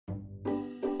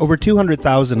Over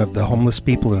 200,000 of the homeless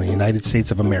people in the United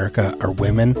States of America are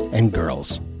women and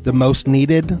girls. The most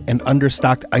needed and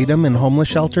understocked item in homeless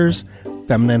shelters?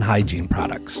 Feminine hygiene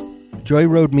products. Joy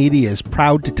Road Media is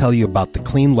proud to tell you about the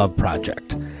Clean Love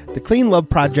Project. The Clean Love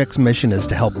Project's mission is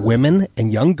to help women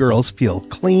and young girls feel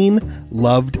clean,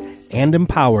 loved, and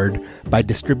empowered by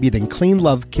distributing Clean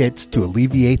Love kits to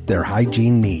alleviate their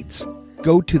hygiene needs.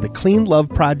 Go to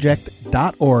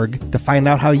thecleanloveproject.org to find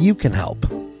out how you can help.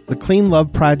 The Clean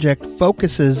Love Project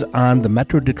focuses on the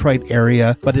Metro Detroit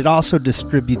area, but it also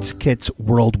distributes kits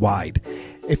worldwide.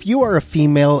 If you are a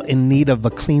female in need of a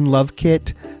Clean Love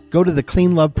kit, go to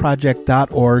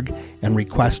thecleanloveproject.org and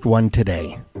request one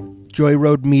today. Joy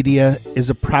Road Media is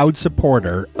a proud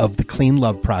supporter of the Clean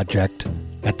Love Project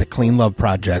at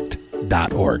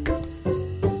thecleanloveproject.org.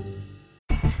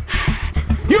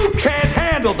 You can't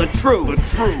handle the truth.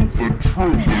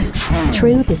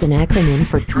 Truth is an acronym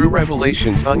for True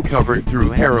Revelations Uncovered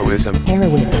Through Heroism.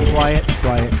 Heroism. Quiet.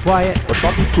 But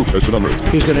Dr. Truth has been unearthed.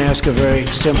 He's going to ask a very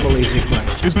simple, easy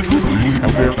question. Is the truth really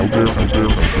out there?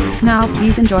 Now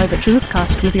please enjoy the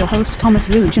Truthcast with your host Thomas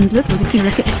Luge and Little Dicky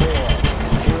Ricketts.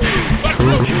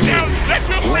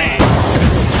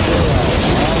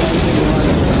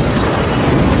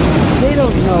 They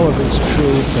don't know if it's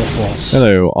true or false.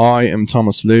 Hello, I am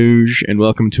Thomas Luge, and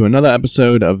welcome to another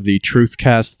episode of the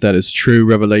Truthcast that is True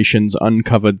Revelations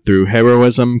Uncovered Through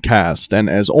Heroism cast. And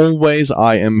as always,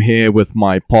 I am here with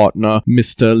my partner,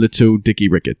 Mr. Little Dicky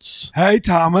Ricketts. Hey,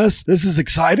 Thomas, this is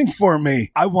exciting for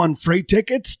me. I won free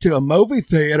tickets to a movie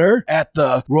theater at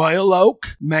the Royal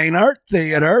Oak Main Art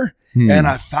Theater. And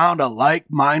I found a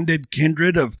like-minded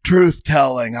kindred of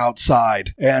truth-telling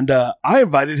outside. And I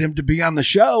invited him to be on the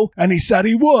show, and he said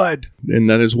he would. And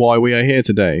that is why we are here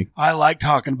today. I like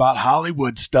talking about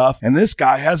Hollywood stuff, and this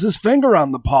guy has his finger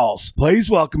on the pulse. Please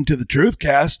welcome to the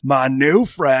Truthcast my new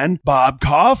friend, Bob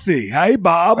Coffey. Hey,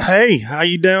 Bob. Hey, how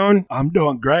you doing? I'm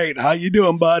doing great. How you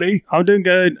doing, buddy? I'm doing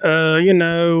good.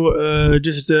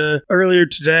 Just earlier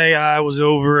today, I was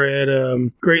over at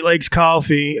Great Lakes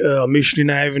Coffee, Michigan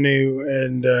Avenue.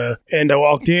 And I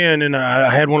walked in and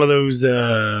I had one of those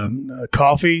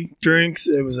coffee drinks.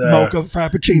 It was mocha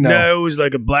frappuccino. No, it was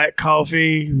like a black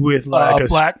coffee with like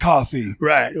black coffee.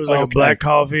 Right, it was like a black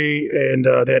coffee, and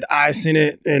they had ice in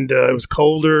it, and it was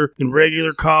colder than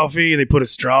regular coffee. And they put a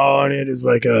straw in it. It was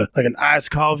like an iced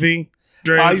coffee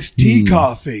drink. Iced tea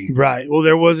coffee. Right. Well,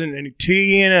 there wasn't any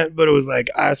tea in it, but it was like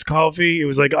iced coffee. It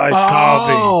was like iced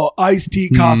coffee. Oh, iced tea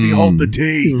coffee, hold the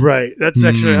tea. Right. That's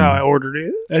actually how I ordered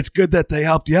it. It's good that they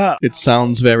helped you out. It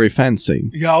sounds very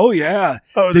fancy. Oh, yeah.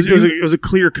 Oh, it was a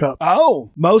clear cup. Oh,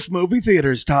 most movie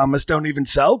theaters, Thomas, don't even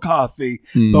sell coffee.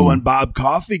 But when Bob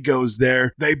Coffey goes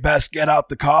there, they best get out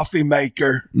the coffee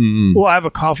maker. Well, I have a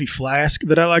coffee flask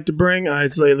that I like to bring.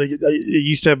 It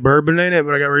used to have bourbon in it,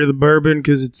 but I got rid of the bourbon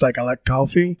because it's like I like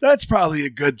coffee. That's probably a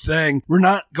good thing. We're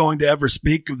not going to ever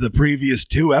speak of the previous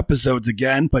 2 episodes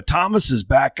again, but Thomas is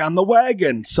back on the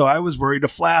wagon, so I was worried a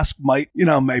flask might,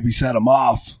 maybe set him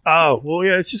off. Oh, well,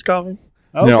 yeah, it's just coffee.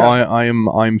 Okay. No,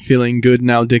 I'm feeling good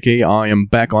now, Dickie. I am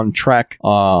back on track.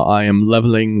 I am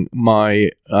leveling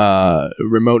my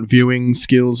remote viewing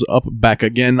skills up back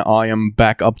again. I am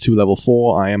back up to level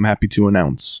 4. I am happy to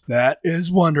announce. That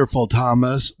is wonderful,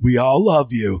 Thomas. We all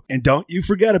love you. And don't you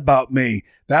forget about me.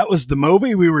 That was the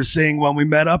movie we were seeing when we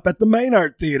met up at the Main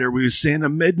Art Theater. We were seeing a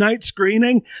midnight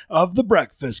screening of The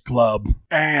Breakfast Club.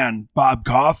 And Bob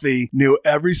Coffey knew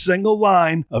every single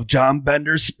line of John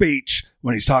Bender's speech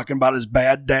when he's talking about his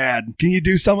bad dad. Can you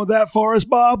do some of that for us,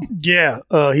 Bob? Yeah.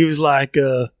 He was like,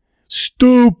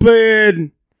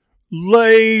 stupid,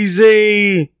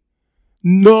 lazy,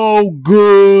 no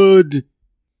good.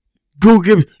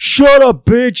 Shut up,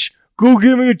 bitch. Go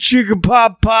give me a chicken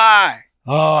pot pie.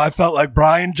 Oh, I felt like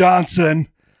Brian Johnson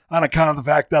on account of the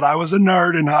fact that I was a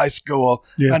nerd in high school.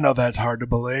 Yeah. I know that's hard to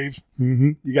believe.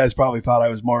 You guys probably thought I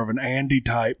was more of an Andy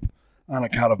type on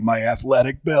account of my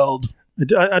athletic build.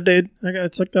 I did. I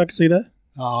can see that.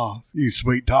 Oh, you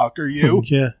sweet talker, you.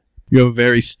 Yeah. You have a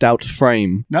very stout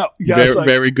frame. No, yes,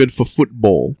 very good for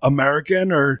football.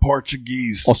 American or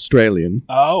Portuguese? Australian.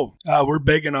 Oh, we're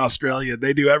big in Australia.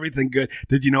 They do everything good.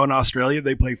 Did you know in Australia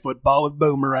they play football with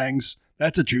boomerangs?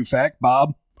 That's a true fact,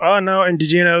 Bob. Oh, no. And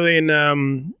did you know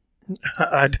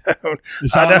I don't.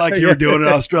 It sounded like you were doing an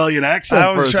Australian accent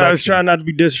for a second. I was trying not to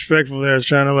be disrespectful there. I was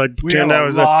trying to pretend I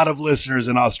was. We have a lot of listeners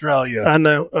in Australia. I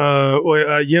know.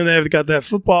 They've got that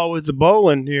football with the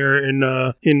bowling here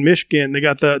in Michigan. They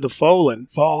got the foaling.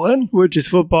 Foaling? Which is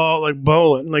football like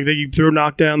bowling. Like you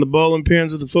knock down the bowling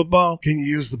pins with the football. Can you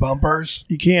use the bumpers?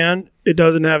 You can. it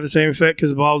doesn't have the same effect because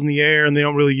the ball's in the air and they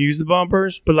don't really use the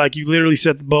bumpers. But like you literally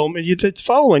set the ball, it's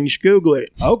falling. You should Google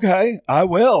it. Okay, I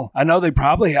will. I know they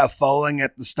probably have falling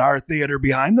at the Star Theater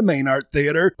behind the Main Art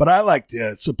Theater, but I like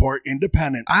to support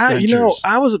independent ventures.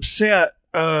 I was upset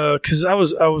because I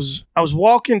was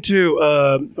walking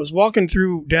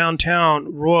through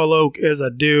downtown Royal Oak as I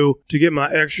do to get my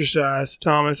exercise.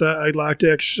 Thomas, I like to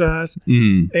exercise,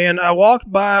 and I walked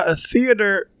by a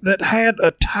theater that had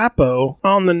a typo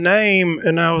on the name,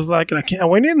 and I was like, I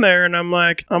went in there, and I'm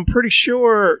like, I'm pretty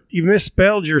sure you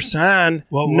misspelled your sign.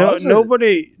 What was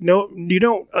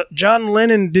it? John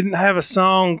Lennon didn't have a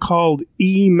song called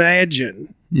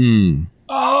Imagine.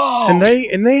 Oh, and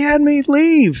they had me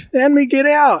leave. They had me get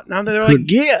out. Now they're like,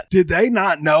 get. Did they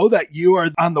not know that you are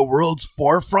on the world's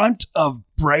forefront of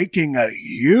breaking a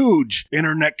huge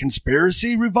internet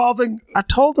conspiracy involving movies? I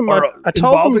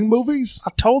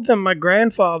told them my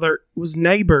grandfather was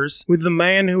neighbors with the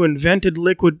man who invented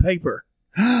liquid paper.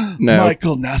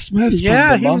 Michael Nesmith from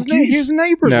the Monkees? He was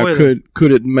neighbors now, with him.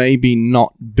 could it maybe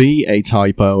not be a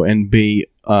typo and be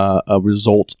a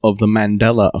result of the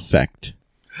Mandela effect?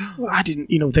 Well,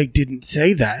 they didn't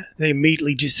say that. They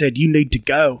immediately just said, you need to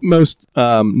go. Most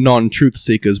non-truth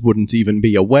seekers wouldn't even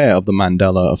be aware of the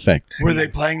Mandela effect. Were they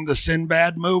playing the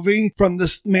Sinbad movie from the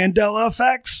Mandela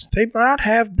effects? They might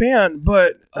have been,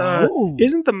 but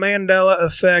isn't the Mandela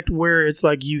effect where it's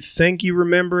like you think you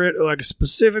remember it like a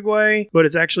specific way, but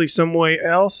it's actually some way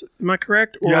else? Am I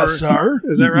correct? Or, yes, sir.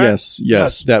 Is that right?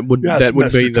 Yes. That would be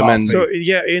the Mandela. So,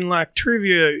 yeah, in like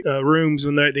trivia rooms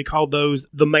when they call those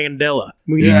the Mandela.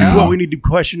 We need to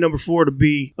question number 4 to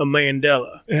be a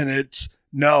Mandela. And it's,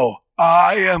 no,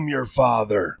 I am your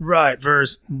father. Right,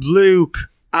 verse Luke,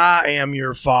 I am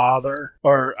your father.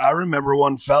 Or I remember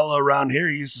one fella around here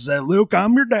used to say, Luke,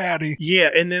 I'm your daddy. Yeah,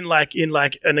 and then like in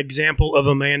like an example of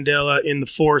a Mandela in the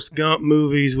Forrest Gump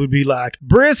movies would be like,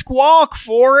 brisk walk,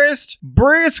 Forrest,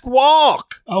 brisk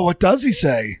walk. Oh, what does he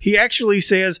say? He actually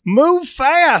says, move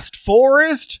fast,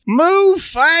 Forrest, move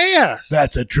fast.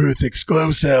 That's a Truth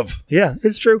exclusive. Yeah,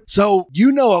 it's true. So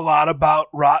you know a lot about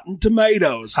Rotten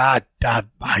Tomatoes. I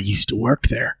used to work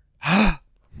there.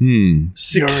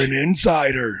 You're an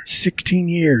insider. 16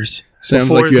 years.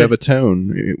 Sounds like you have a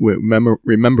tone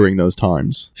remembering those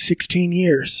times. 16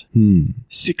 years.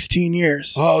 16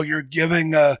 years. Oh, you're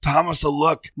giving Thomas a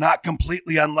look not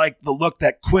completely unlike the look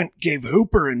that Quint gave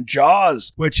Hooper in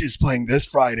Jaws, which is playing this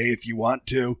Friday if you want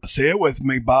to. Say it with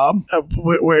me, Bob.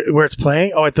 Where it's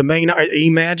playing? Oh, at the main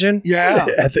Imagine? Yeah.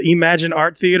 At the Imagine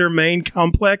Art Theater main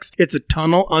complex. It's a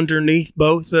tunnel underneath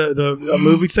both the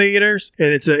movie theaters. And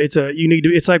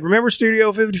it's like, remember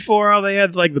Studio 54, how they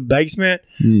had like the basement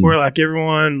where like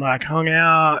everyone like hung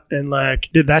out and like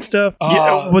did that stuff?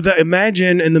 With the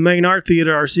Imagine and the main art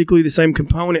theater are secretly the same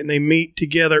component, and they meet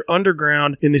together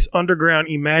underground in this underground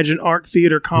Imagine Art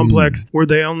Theater complex where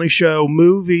they only show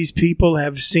movies people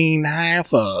have seen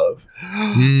half of.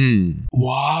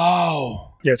 Wow.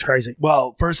 Yeah, it's crazy.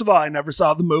 Well, first of all, I never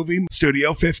saw the movie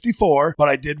Studio 54, but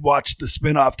I did watch the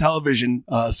spin-off television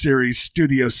series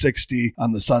Studio 60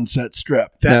 on the Sunset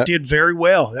Strip. That did very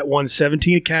well. That won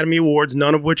 17 Academy Awards,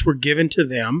 none of which were given to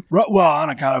them. Well,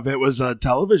 on account of it was a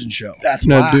television show. That's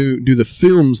now, why. do the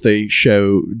films they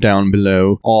show down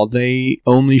below, are they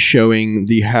only showing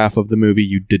the half of the movie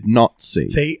you did not see?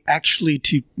 They actually,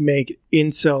 to make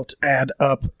insult add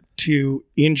up to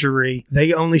injury,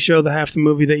 they only show the half the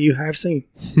movie that you have seen.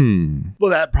 Well,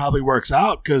 that probably works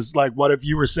out, because like, what if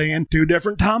you were seeing 2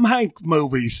 different Tom Hanks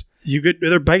movies?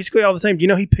 They're basically all the same. Do you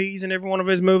know he pees in every one of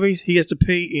his movies? He has to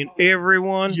pee in every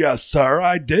one. Yes, sir.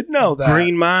 I did know that.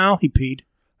 Green Mile, he peed.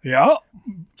 Yeah.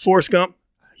 Forrest Gump,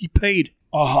 he peed.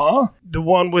 The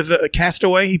one with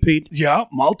Castaway, he peed. Yeah,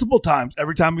 multiple times.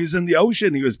 Every time he was in the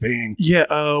ocean, he was peeing. Yeah,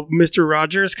 Mr.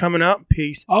 Rogers coming up,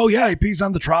 pees. Oh, yeah, he pees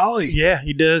on the trolley. Yeah,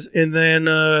 he does. And then,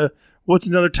 what's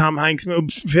another Tom Hanks movie?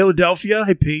 Philadelphia,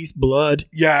 he pees. Blood.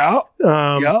 Yeah.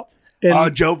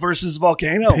 And Joe versus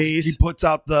Volcano. Pees. He puts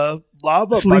out the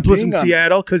lava. Sleepless in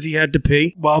Seattle because he had to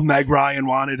pee. Well, Meg Ryan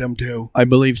wanted him to. I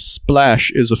believe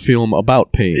Splash is a film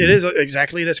about peeing. It is,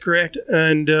 exactly, that's correct.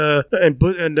 And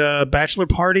Bachelor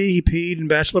Party, he peed in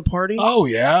Bachelor Party. Oh,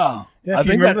 yeah. I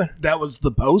think that was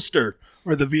the poster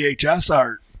or the VHS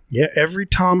art. Yeah, every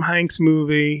Tom Hanks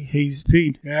movie, he's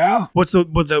peed. Yeah. What's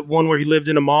the one where he lived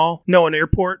in a mall? No, an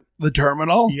airport? The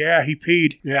Terminal? Yeah, he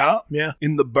peed. Yeah. Yeah.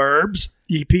 In The Burbs?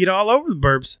 You peed all over the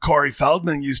burbs. Corey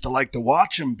Feldman used to like to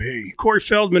watch him pee. Corey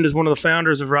Feldman is one of the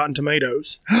founders of Rotten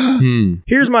Tomatoes.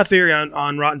 Here's my theory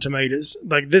on Rotten Tomatoes.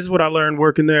 Like, this is what I learned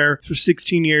working there for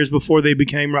 16 years before they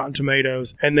became Rotten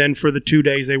Tomatoes. And then for the 2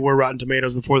 days they were Rotten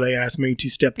Tomatoes before they asked me to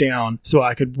step down so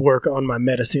I could work on my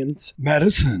medicines.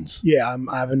 Medicines? Yeah, I'm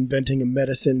inventing a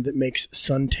medicine that makes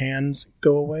suntans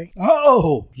go away.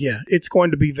 Oh! Yeah, it's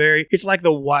going to be it's like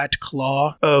the White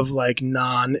Claw of like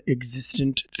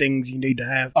non-existent things you need to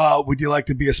have. Would you like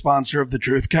to be a sponsor of the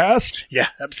Truthcast? Yeah,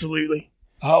 absolutely.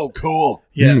 Oh, cool.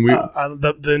 Yeah,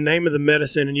 the name of the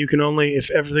medicine, and you can only, if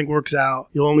everything works out,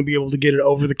 you'll only be able to get it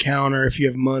over the counter if you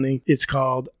have money. It's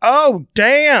called, Oh,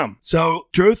 Damn! So,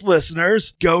 Truth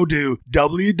listeners, go to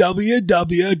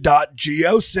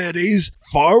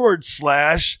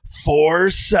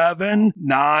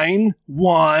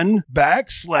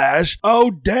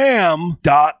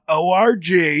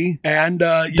and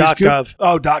use .gov.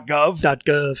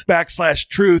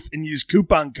 .gov/truth and use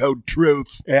coupon code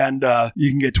TRUTH and you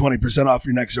can get 20% off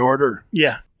your next order.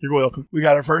 Yeah, you're welcome. We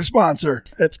got our first sponsor.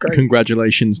 That's great.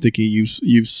 Congratulations, Dickie.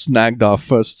 You've snagged our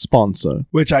first sponsor.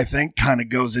 Which I think kind of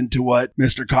goes into what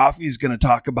Mr. Coffee is going to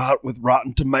talk about with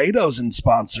Rotten Tomatoes and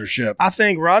sponsorship. I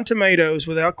think Rotten Tomatoes,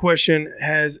 without question,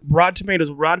 what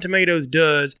Rotten Tomatoes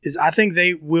does is I think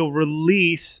they will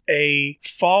release a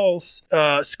false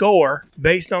score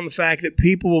based on the fact that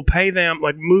people will pay them,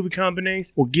 like movie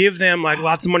companies will give them like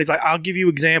lots of money. It's like, I'll give you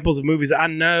examples of movies that I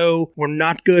know were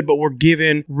not good, but were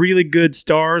given really good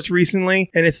stars recently,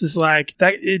 and it's just like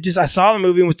that. I saw the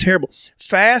movie and it was terrible.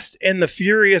 Fast and the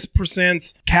Furious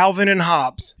presents Calvin and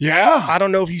Hobbes. Yeah. I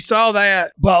don't know if you saw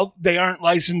that. Well, they aren't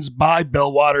licensed by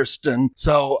Bill Waterston,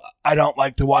 so I don't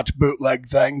like to watch bootleg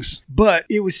things. But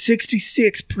it was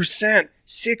 66%.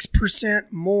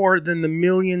 6% more than the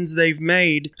millions they've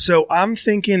made. So I'm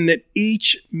thinking that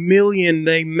each million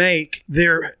they make,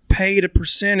 they're paid a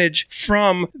percentage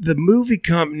from the movie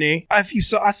company. I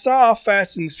saw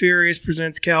Fast and the Furious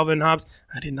presents Calvin Hobbes.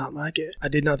 I did not like it. I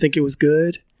did not think it was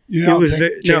good. You don't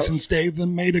think Jason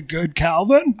Statham made a good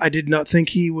Calvin? I did not think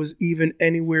he was even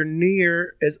anywhere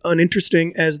near as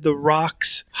uninteresting as The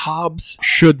Rock's Hobbs.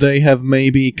 Should they have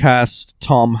maybe cast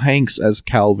Tom Hanks as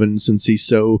Calvin since he's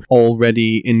so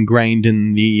already ingrained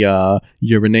in the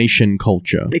urination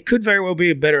culture? It could very well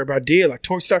be a better idea. Like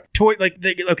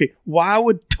why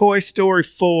would Toy Story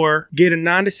 4 get a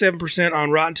 97%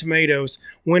 on Rotten Tomatoes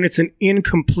when it's an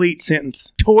incomplete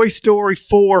sentence? Toy Story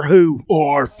 4 who?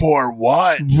 Or for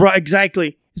what? Right,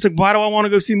 exactly. It's like, why do I want to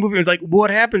go see a movie? It's like,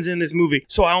 what happens in this movie?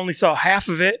 So I only saw half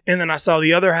of it, and then I saw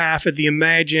the other half at the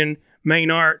Imagine Main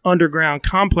Art Underground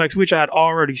Complex, which I'd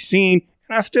already seen,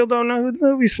 and I still don't know who the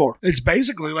movie's for. It's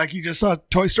basically like you just saw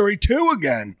Toy Story 2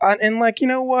 again. And like, you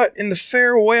know what? And the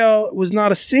Farewell was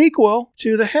not a sequel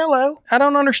to the Hello. I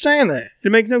don't understand that.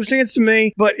 It makes no sense to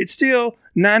me, but it's still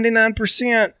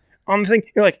 99% on the thing.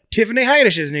 You're like, Tiffany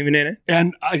Haddish isn't even in it.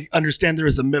 And I understand there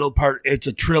is a middle part. It's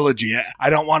a trilogy.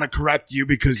 I don't want to correct you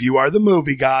because you are the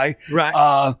movie guy.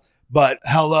 Right. But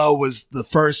Hello was the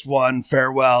first one,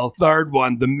 Farewell, third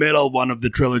one, the middle one of the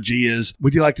trilogy is,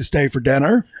 would you like to stay for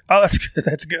dinner? Oh, that's good.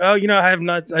 That's good. Oh,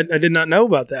 I did not know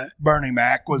about that. Bernie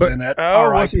Mac was in it. Oh,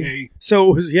 R.I.P.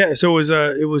 So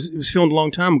it was filmed a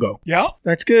long time ago. Yeah.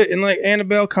 That's good. And like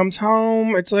Annabelle comes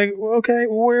home, it's like, well, okay,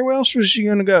 well, where else was she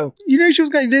gonna go? You know, she was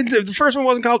going to, the first one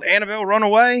wasn't called Annabelle Run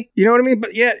Away. You know what I mean?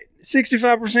 But yet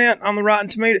 65% on the Rotten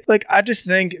Tomatoes. Like, I just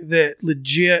think that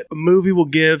legit a movie will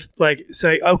give, like,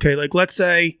 say, okay, like, let's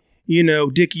say,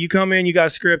 Dickie, you come in, you got a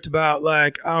script about,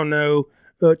 like, I don't know,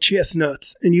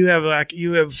 chestnuts, and you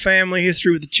have family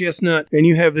history with the chestnut, and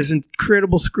you have this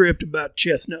incredible script about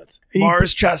chestnuts.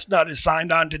 Morris Chestnut is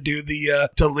signed on to do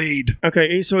to lead.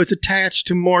 Okay, so it's attached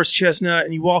to Morris Chestnut,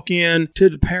 and you walk in to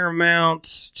the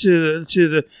Paramounts, to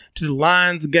the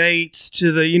Lions Gates,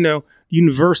 to the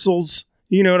Universals.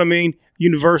 You know what I mean?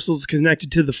 Universal's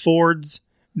connected to the Fords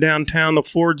downtown, the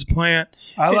Ford's plant.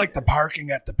 I like the parking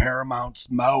at the Paramounts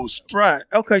most. Right.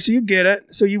 Okay, so you get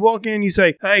it. So you walk in, you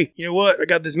say, hey, you know what? I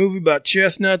got this movie about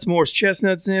chestnuts, Morris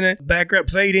Chestnut's in it.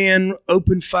 Background fade in,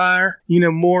 open fire.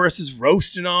 Morris is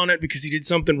roasting on it because he did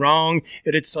something wrong.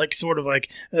 And it's like sort of like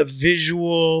a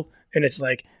visual, and it's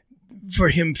like for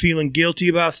him feeling guilty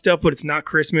about stuff, but it's not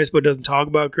Christmas, but doesn't talk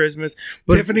about Christmas.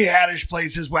 But Tiffany Haddish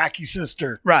plays his wacky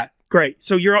sister. Right. Great.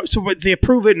 So they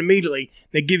approve it immediately.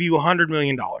 They give you $100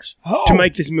 million to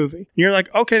make this movie. And you're like,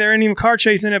 okay, there ain't even a car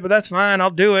chase in it, but that's fine. I'll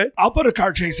do it. I'll put a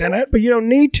car chase in it. But you don't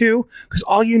need to, because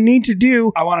all you need to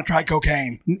do. I want to try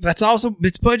cocaine. It's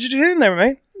budgeted in there,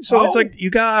 man. So it's like, you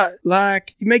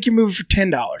make your movie for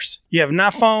 $10. You have an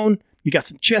iPhone, you got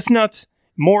some chestnuts,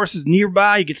 Morris is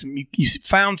nearby. You get some, you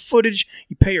found footage.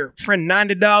 You pay your friend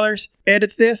 $90.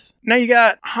 Edit this. Now you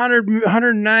got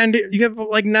 190. You have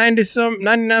like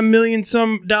 99 million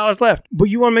some dollars left. But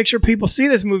you want to make sure people see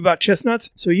this movie about chestnuts.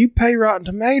 So you pay Rotten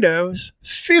Tomatoes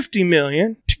 $50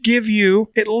 million to give you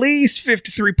at least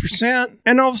 53%.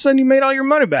 And all of a sudden you made all your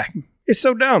money back. It's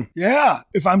so dumb. Yeah.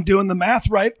 If I'm doing the math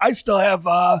right, I still have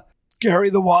Gary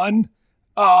the One.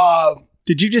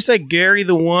 Did you just say Gary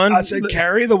the One? I said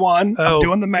Carrie the One. Oh, I'm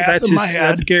doing the math in my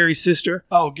head. That's Gary's sister.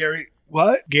 Oh, Gary.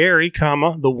 What? Gary,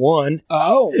 the one.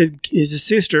 Oh. Is his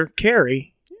sister,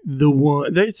 Carrie, the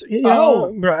one. That's, you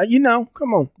know, right, you know,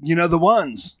 come on. You know the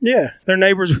ones. Yeah. They're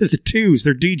neighbors with the twos.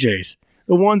 They're DJs.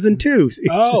 The ones and twos.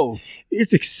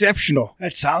 It's exceptional.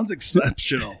 That sounds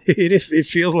exceptional. It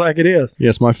feels like it is.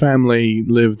 Yes, my family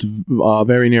lived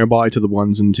very nearby to the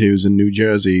ones and twos in New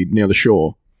Jersey, near the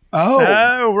shore.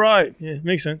 Oh, right. Yeah,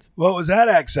 makes sense. What was that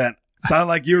accent? Sounded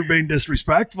like you were being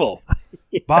disrespectful.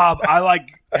 Yeah. Bob, I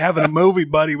like having a movie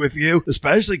buddy with you,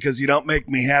 especially because you don't make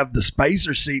me have the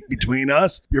spacer seat between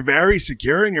us. You're very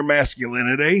secure in your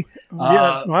masculinity.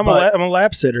 Yeah, I'm a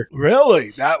lap sitter.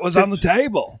 Really? That was on the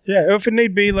table. Yeah, if it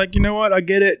need be, like, you know what? I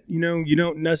get it. You know, you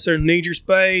don't necessarily need your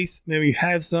space. Maybe you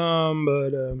have some, but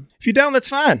if you don't, that's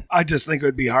fine. I just think it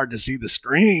would be hard to see the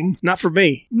screen. Not for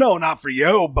me. No, not for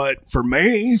you, but for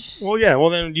me. Well, yeah. Well,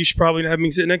 then you should probably have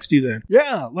me sit next to you then.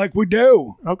 Yeah, like we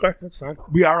do. Okay, that's fine.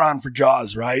 We are on for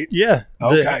Jaws, right? Yeah.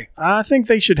 Okay. I think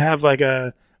they should have like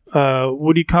a,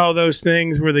 what do you call those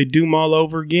things where they do them all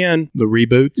over again? The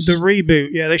reboots? The reboot.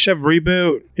 Yeah, they should have a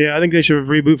reboot. Yeah, I think they should have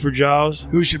a reboot for Jaws.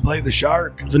 Who should play the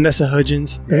shark? Vanessa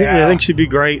Hudgens. Yeah. I think she'd be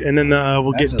great. And then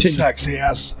we'll That's get a sexy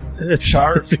ass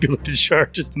shark. It's a good looking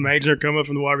shark. Just imagine her come up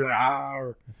from the water like,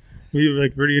 or be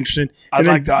like pretty interesting. I'd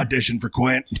like to audition for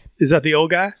Quint. Is that the old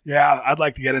guy? Yeah, I'd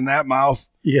like to get in that mouth.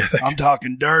 Yeah. I'm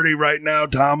talking dirty right now,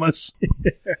 Thomas.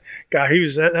 God,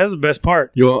 that's the best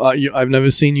part. I've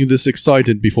never seen you this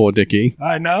excited before, Dickie.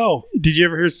 I know. Did you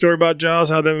ever hear a story about Jaws,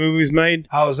 how that movie was made?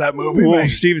 How was that movie Well, made?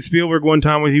 Steven Spielberg one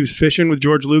time when he was fishing with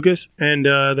George Lucas, and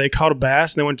they caught a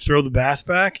bass, and they went to throw the bass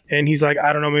back, and he's like,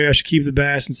 I don't know, maybe I should keep the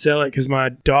bass and sell it because my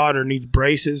daughter needs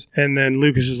braces. And then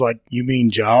Lucas was like, you mean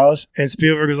Jaws? And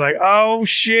Spielberg was like, oh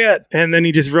shit. And then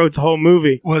he just wrote the whole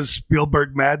movie. Was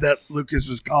Spielberg mad that Lucas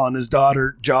was calling his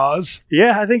daughter Jaws?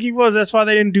 Yeah, I think he was. That's why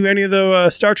they didn't do any of the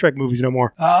Star Trek movies no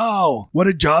more. Oh, what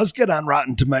did Jaws get on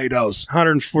Rotten Tomatoes?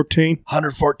 114.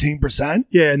 114%?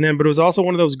 Yeah, but it was also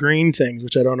one of those green things,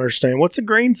 which I don't understand. What's a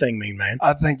green thing mean, man?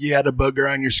 I think you had a booger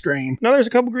on your screen. No, there's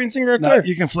a couple green things right No, there.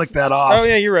 you can flick that off. Oh,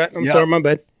 yeah, you're right. I'm sorry, my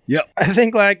bad. Yep. I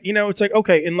think, like, you know, it's like,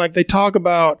 okay, and like they talk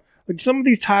about, like, some of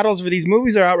these titles for these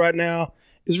movies are out right now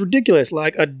is ridiculous.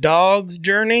 Like A Dog's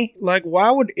Journey. Like, why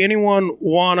would anyone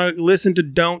want to listen to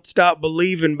Don't Stop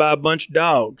Believing by a bunch of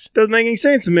dogs? Doesn't make any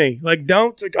sense to me. Like,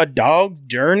 A Dog's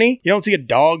Journey? You don't see A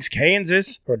Dog's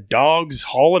Kansas or A Dog's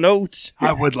Hall & Oates.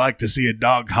 I would like to see a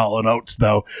dog hauling Oates,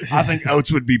 though. I think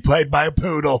Oates would be played by a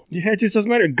poodle. Yeah, it just doesn't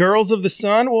matter. Girls of the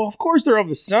Sun? Well, of course they're of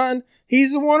the sun.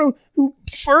 He's the one who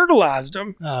fertilized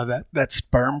them. Oh, that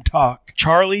sperm talk.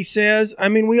 Charlie says, I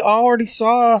mean, we already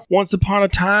saw Once Upon a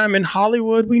Time in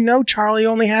Hollywood. We know Charlie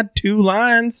only had 2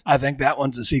 lines. I think that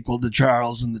one's a sequel to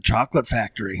Charles and the Chocolate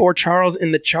Factory. Or Charles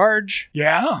in the Charge.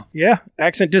 Yeah. Yeah.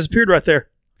 Accent disappeared right there.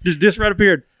 Just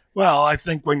disappeared. Well, I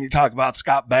think when you talk about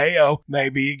Scott Baio,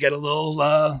 maybe you get a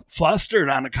little flustered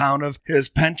on account of his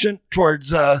penchant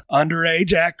towards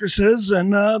underage actresses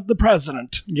and the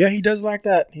president. Yeah, he does like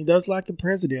that. He does like the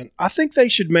president. I think they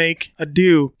should make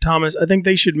Thomas. I think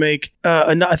they should make.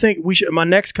 I think we should. My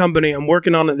next company, I'm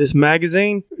working on this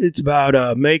magazine. It's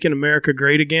about making America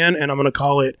great again, and I'm going to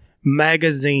call it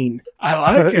Magazine.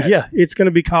 I like it. Yeah, it's going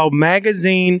to be called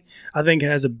Magazine. I think it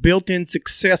has a built-in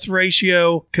success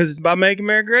ratio because by making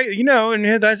America great, you know,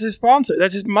 and that's his sponsor.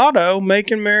 That's his motto,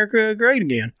 making America great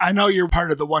again. I know you're part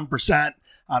of the 1%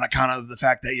 on account of the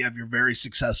fact that you have your very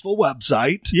successful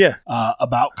website. Yeah.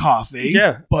 About coffee.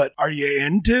 Yeah. But are you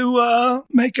into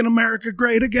making America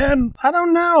great again? I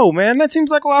don't know, man. That seems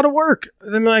like a lot of work.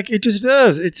 Then, like, it just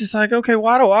does. It's just like, okay,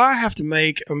 why do I have to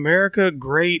make America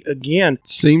great again?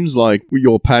 Seems like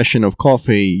your passion of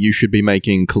coffee, you should be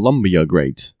making Colombia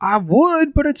great. I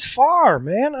would, but it's far,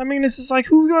 man. I mean, it's just like,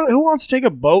 who wants to take a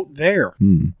boat there?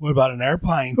 What about an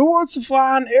airplane? Who wants to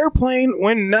fly an airplane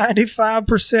when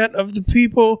 95% of the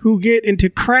people who get into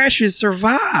crashes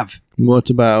survive? What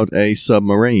about a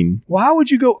submarine? Why would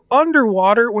you go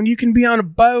underwater when you can be on a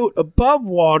boat above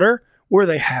water where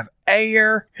they have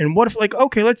air? And what if, like,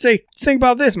 okay, let's say, think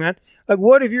about this, man. Like,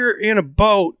 what if you're in a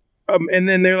boat And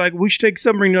then they're like, we should take a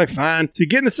submarine. You're like, fine. So you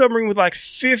get in the submarine with like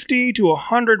 50 to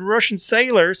 100 Russian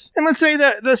sailors. And let's say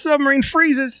that the submarine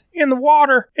freezes in the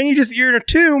water and you're in a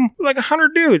tomb with like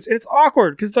 100 dudes. And it's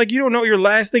awkward because like you don't know your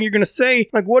last thing you're going to say.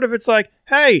 Like, what if it's like,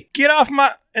 hey, get off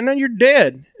my... And then you're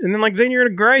dead. And then you're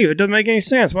in a grave. It doesn't make any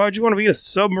sense. Why would you want to be in a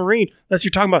submarine? Unless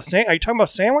you're talking about... Are you talking about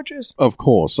sandwiches? Of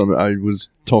course. I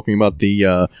was talking about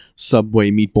the Subway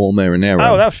meatball marinara.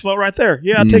 Oh, that float right there.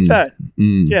 Yeah, I'll take that.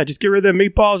 Yeah, just get rid of the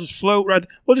meatballs. Just float right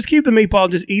there. Well, just keep the meatball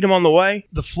and just eat them on the way.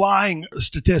 The flying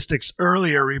statistics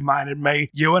earlier reminded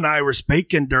me, you and I were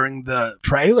speaking during the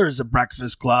trailers of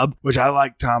Breakfast Club, which I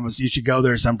like, Thomas. You should go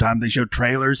there sometime. They show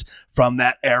trailers from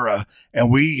that era. And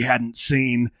we hadn't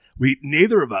seen...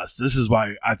 neither of us, this is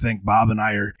why I think Bob and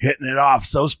I are hitting it off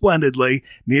so splendidly.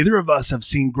 Neither of us have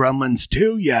seen Gremlins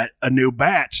 2 yet, a new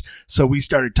batch. So we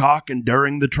started talking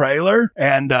during the trailer,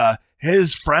 and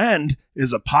his friend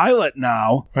is a pilot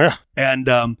now. Yeah. And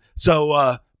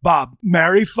so Bob,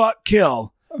 marry, fuck,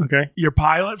 kill. Okay. Your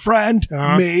pilot friend,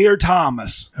 me or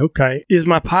Thomas? Okay. Is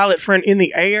my pilot friend in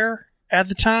the air at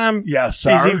the time? Yes,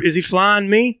 sir. Is he flying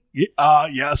me?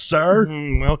 Yes, sir.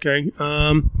 Okay.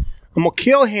 I'm going to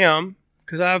kill him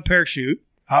because I have a parachute.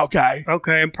 Okay.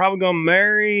 Okay, I'm probably going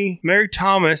to marry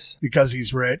Thomas. Because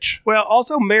he's rich. Well,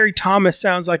 also Mary Thomas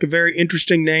sounds like a very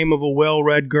interesting name of a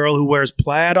well-read girl who wears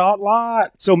plaid a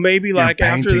lot. So maybe like You're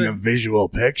after painting a visual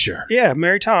picture. Yeah,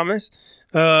 Mary Thomas.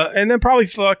 And then probably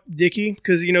fuck Dickie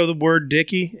because, you know, the word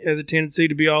Dickie has a tendency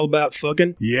to be all about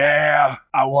fucking. Yeah,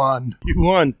 I won. You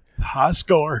won. High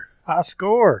score. High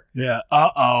score. Yeah.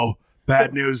 Uh-oh.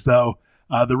 Bad news, though.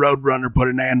 The Roadrunner put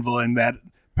an anvil in that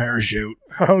parachute.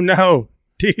 Oh, no.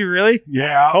 Did he really?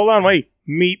 Yeah. Hold on, wait.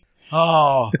 Meat.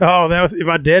 Oh. Oh, am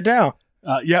I dead now?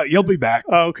 Yeah, you'll be back.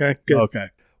 Oh, okay. Good. Okay.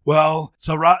 Well,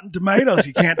 so Rotten Tomatoes,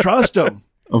 you can't trust them.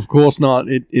 Of course not.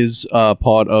 It is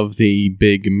part of the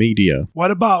big media.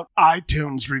 What about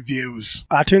iTunes reviews?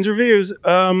 iTunes reviews.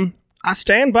 I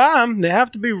stand by them. They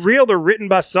have to be real. They're written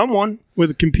by someone with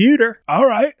a computer. All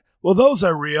right. Well, those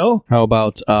are real. How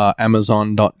about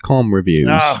Amazon.com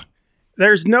reviews?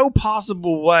 There's no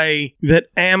possible way that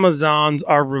Amazons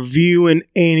are reviewing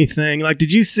anything. Like,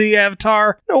 did you see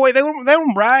Avatar? No way. They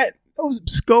don't write. Those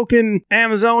skulking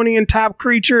Amazonian type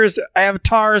creatures,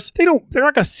 avatars, they're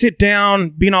not going to sit down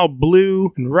being all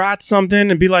blue and write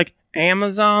something and be like,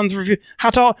 Amazon's review.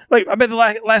 How tall? Like, I bet the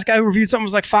last guy who reviewed something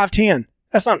was like 5'10".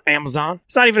 That's not Amazon.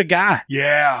 It's not even a guy.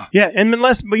 Yeah. Yeah, and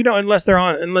unless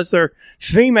they're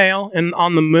female and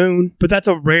on the moon, but that's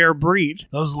a rare breed.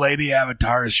 Those lady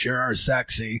avatars sure are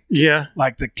sexy. Yeah.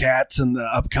 Like the cats in the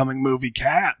upcoming movie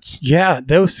Cats. Yeah,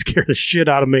 those scare the shit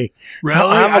out of me. Really?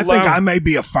 I think I may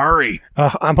be a furry.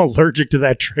 I'm allergic to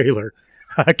that trailer.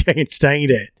 I can't stand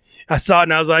it. I saw it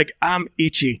and I was like, I'm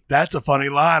itchy. That's a funny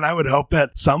line. I would hope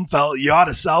that some fella, you ought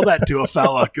to sell that to a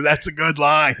fella because that's a good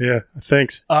line. Yeah,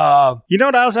 thanks. You know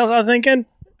what else I was thinking?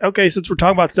 Okay, since we're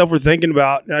talking about stuff we're thinking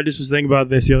about, I just was thinking about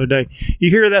this the other day. You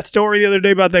hear that story the other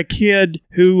day about that kid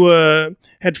who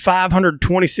had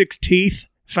 526 teeth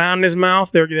found in his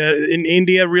mouth? They're in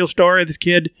India, real story. This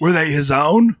kid. Were they his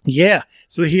own? Yeah.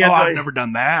 So he had. I've never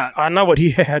done that. I know what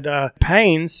he had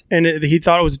pains, and he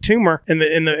thought it was a tumor. And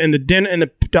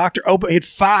the doctor opened. He had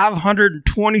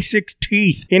 526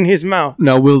 teeth in his mouth.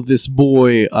 Now, will this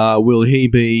boy? Will he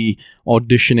be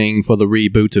auditioning for the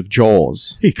reboot of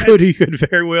Jaws? He could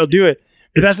very well do it.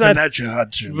 But it's Vanessa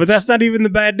Hudgens. But that's not even the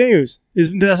bad news.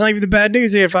 That's not even the bad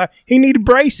news. He needed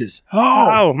braces.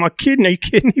 Oh, am I kidding? Are you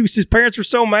kidding? His parents were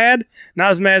so mad.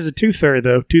 Not as mad as the Tooth Fairy,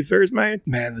 though. Tooth Fairy's mad.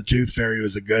 Man, the Tooth Fairy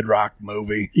was a good rock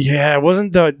movie. Yeah,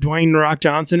 wasn't Dwayne The Rock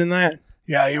Johnson in that?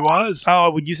 Yeah, he was.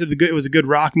 Oh, you said it was a good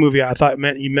rock movie. I thought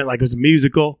you meant like it was a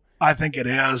musical. I think it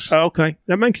is. Oh, okay,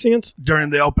 that makes sense.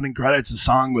 During the opening credits, the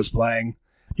song was playing.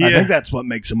 Yeah. I think that's what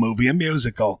makes a movie a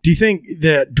musical. Do you think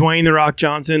that Dwayne The Rock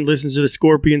Johnson listens to the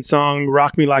Scorpion song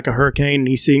 "Rock Me Like a Hurricane" and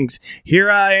he sings "Here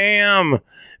I Am,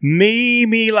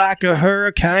 me like a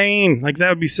hurricane"? Like, that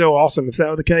would be so awesome if that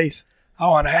were the case. I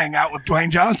want to hang out with Dwayne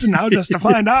Johnson now just to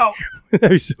find out. That'd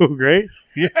be so great.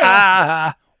 Yeah.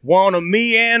 I want to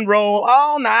me and roll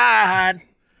all night.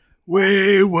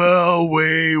 We will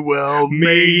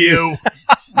me you.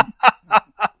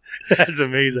 That's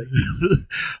amazing.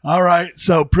 All right.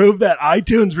 So prove that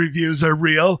iTunes reviews are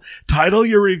real. Title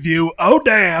your review, "Oh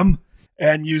Damn,"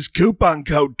 and use coupon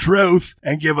code TRUTH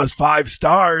and give us 5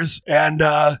 stars. And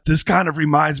this kind of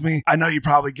reminds me, I know you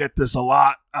probably get this a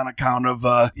lot on account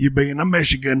of you being a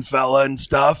Michigan fella and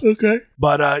stuff. Okay.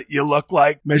 but you look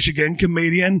like Michigan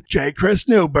comedian J. Chris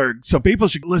Newberg. So people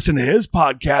should listen to his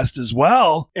podcast as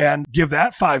well and give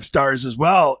that 5 stars as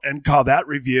well and call that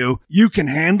review You Can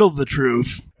Handle the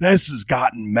Truth. This has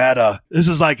gotten meta. This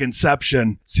is like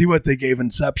Inception. See what they gave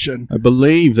Inception. I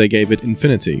believe they gave it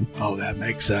Infinity. Oh, that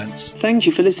makes sense. Thank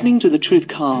you for listening to the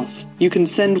Truthcast. You can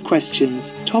send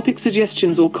questions, topic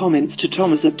suggestions, or comments to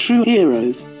Thomas at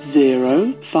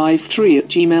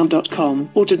trueheroes053@gmail.com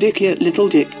or to Dickie at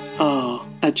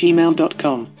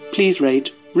littledicr@gmail.com. Please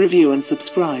rate, review, and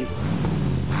subscribe.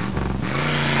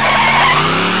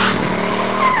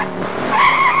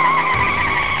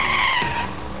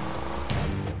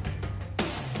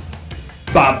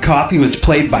 Bob Coffey was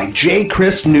played by J.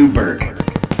 Chris Newberg.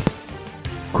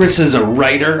 Chris is a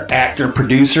writer, actor,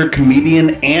 producer,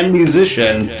 comedian, and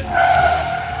musician.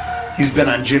 He's been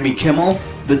on Jimmy Kimmel,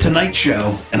 The Tonight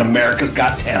Show, and America's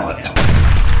Got Talent.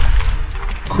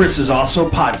 Chris is also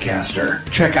a podcaster.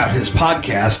 Check out his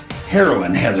podcast,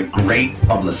 Heroin Has a Great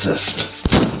Publicist.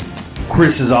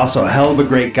 Chris is also a hell of a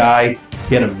great guy.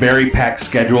 He had a very packed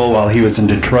schedule while he was in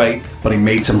Detroit, but he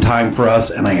made some time for us,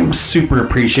 and I am super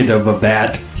appreciative of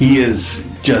that. He is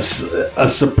just a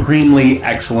supremely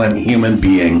excellent human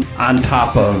being, on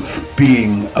top of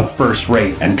being a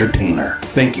first-rate entertainer.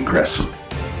 Thank you, Chris.